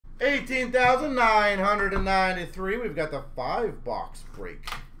18,993. We've got the 5-box break.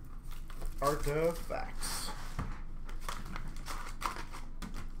 Artifacts.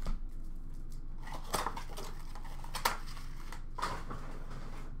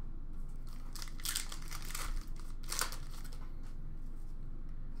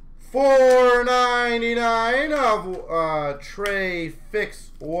 $4.99 of Trey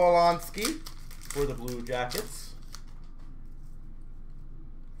Fix-Wolonsky for the Blue Jackets.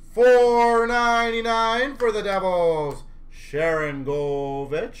 $4.99 for the Devils, Sharon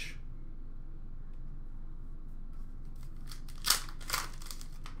Govich.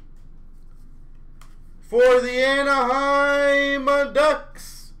 For the Anaheim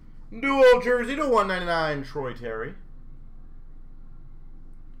Ducks, dual jersey to 199, Troy Terry.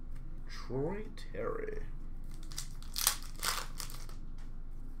 Troy Terry.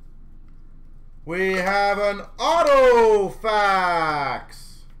 We have an auto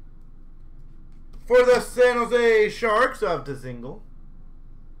fax for the San Jose Sharks of Dzingel.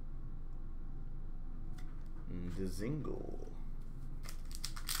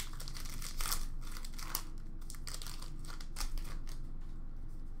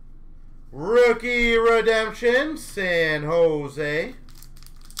 Rookie redemption, San Jose.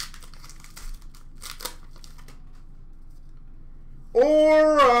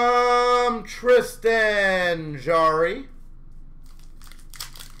 Or Tristan Jarry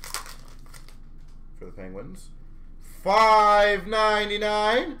for the Penguins.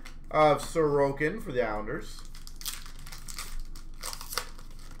 $5.99 of Sorokin for the Islanders.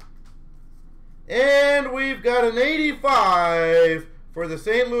 And we've got an 85 for the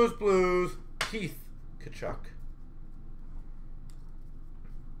St. Louis Blues, Keith Tkachuk.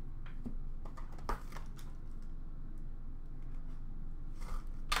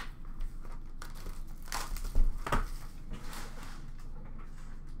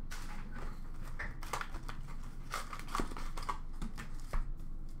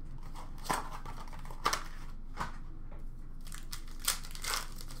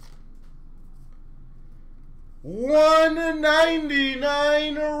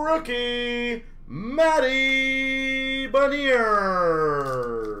 $1.99 rookie, Matty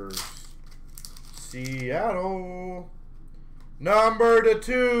Beniers, Seattle. Number to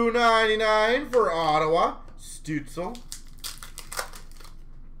 299 for Ottawa, Stützle.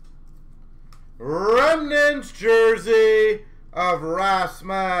 Remnants jersey of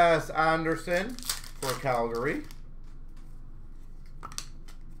Rasmus Anderson for Calgary.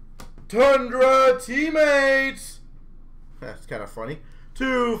 Tundra teammates. That's kind of funny.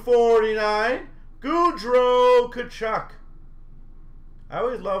 $2.49. Gaudreau Tkachuk. I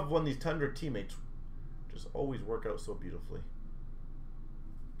always love when these Tundra teammates just always work out so beautifully.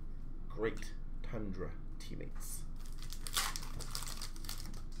 Great Tundra teammates.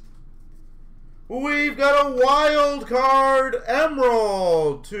 We've got a wild card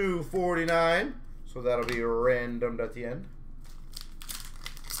emerald. $2.49. So that'll be randomed at the end.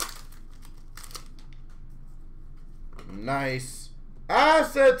 Nice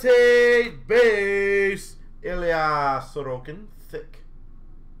acetate base, Ilya Sorokin, thick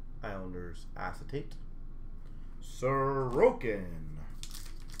Islanders acetate. Sorokin.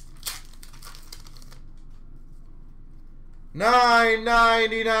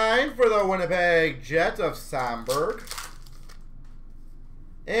 $9.99 for the Winnipeg Jets of Samberg.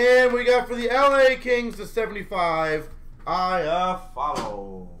 And we got for the LA Kings the 75, I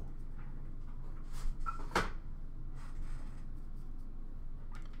follow.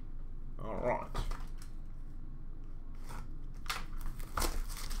 All right.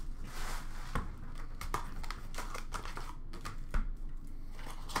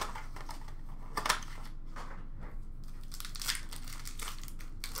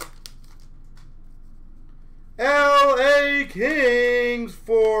 LA Kings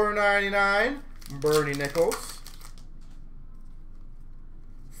 $4.99, Bernie Nichols.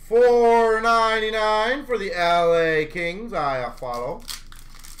 $4.99 for the LA Kings, I follow.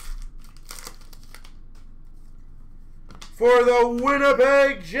 For the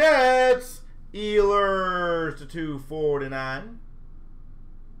Winnipeg Jets, Ehlers to 249.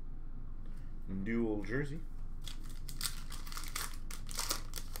 Dual jersey.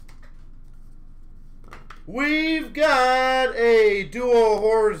 We've got a dual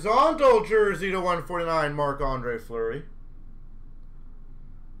horizontal jersey to 149, Marc-Andre Fleury.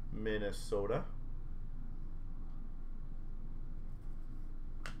 Minnesota.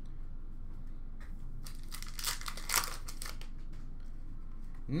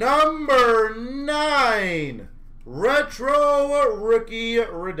 Number 9, Retro Rookie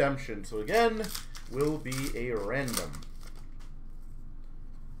Redemption. So again, will be a random.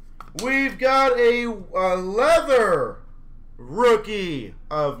 We've got a leather rookie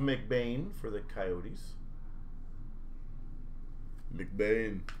of McBain for the Coyotes.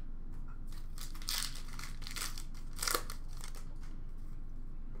 McBain.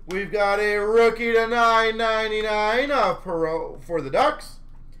 We've got a rookie to 999 of Perot for the Ducks.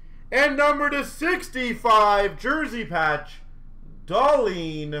 And number to 65 jersey patch,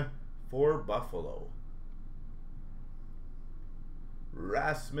 Dahlin for Buffalo.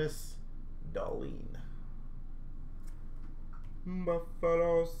 Rasmus Dahlin.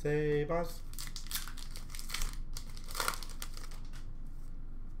 Buffalo Sabres.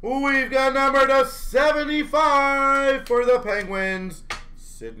 We've got number to 75 for the Penguins,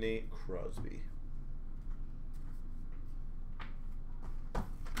 Sidney Crosby.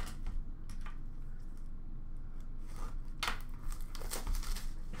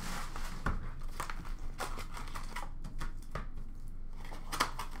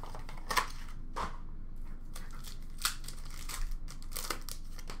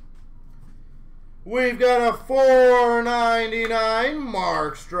 We've got a $4.99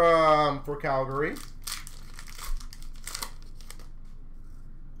 Markstrom for Calgary.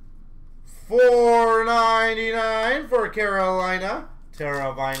 $4.99 for Carolina,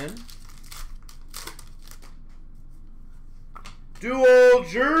 Teravainen. Dual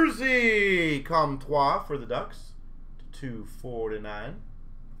jersey, Comtois for the Ducks, $2.49.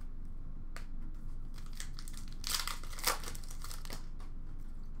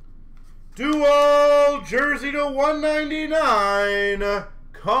 Dual jersey to 199,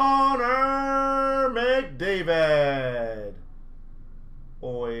 Connor McDavid.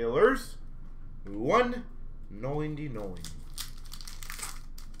 Oilers, 199.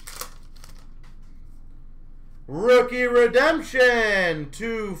 Rookie redemption,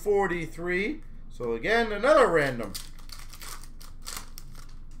 243. So again, another random.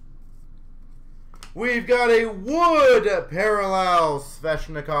 We've got a wood parallel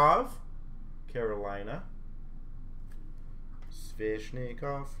Svechnikov. Carolina.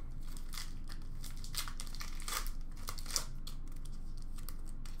 Svechnikov.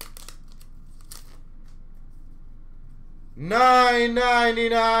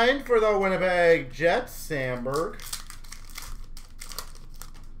 $9.99 for the Winnipeg Jets, Sandberg.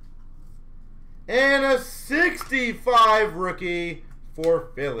 And a 65 rookie for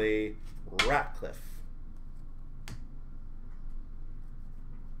Philly, Ratcliffe.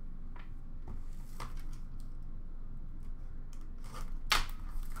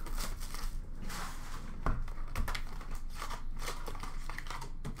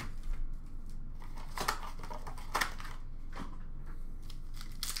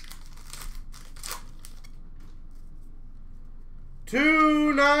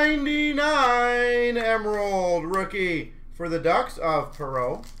 $2.99 Emerald rookie for the Ducks of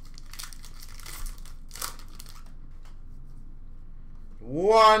Perot.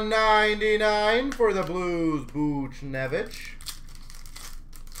 $1.99 for the Blues, Buchnevich.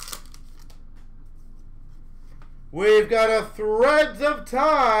 We've got a Threads of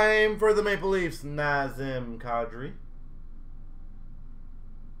Time for the Maple Leafs, Nazem Kadri.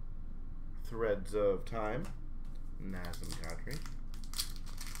 Threads of Time, Nazem Kadri.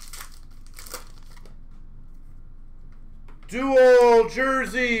 Dual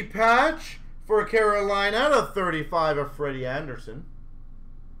jersey patch for Carolina to 35 of Freddie Anderson.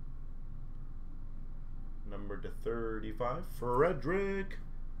 Number to 35, Frederick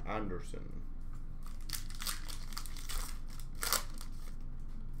Anderson.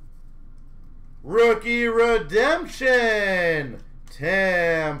 Rookie redemption,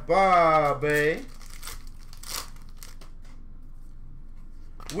 Tampa Bay.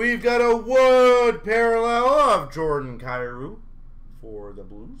 We've got a wood parallel of Jordan Kyrou for the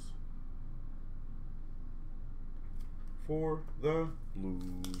Blues. For the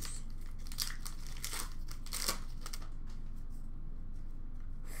Blues.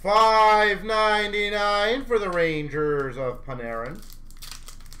 $5.99 for the Rangers of Panarin.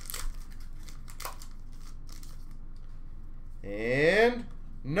 And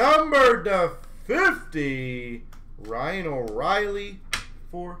numbered to 50, Ryan O'Reilly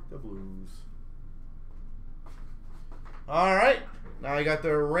for the Blues. Alright, now I got the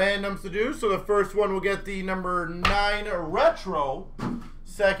randoms to do. So the first one will get the number 9 retro.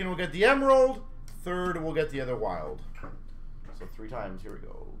 Second will get the emerald. Third will get the other wild. So 3 times. Here we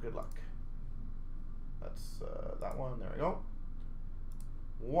go. Good luck. That's that one. There we go.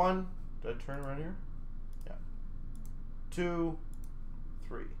 1. Did I turn around here? Yeah. 2,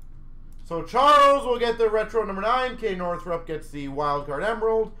 3. So Charles will get the retro number 9. K. Northrup gets the wild card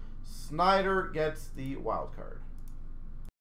emerald. Snyder gets the wild card.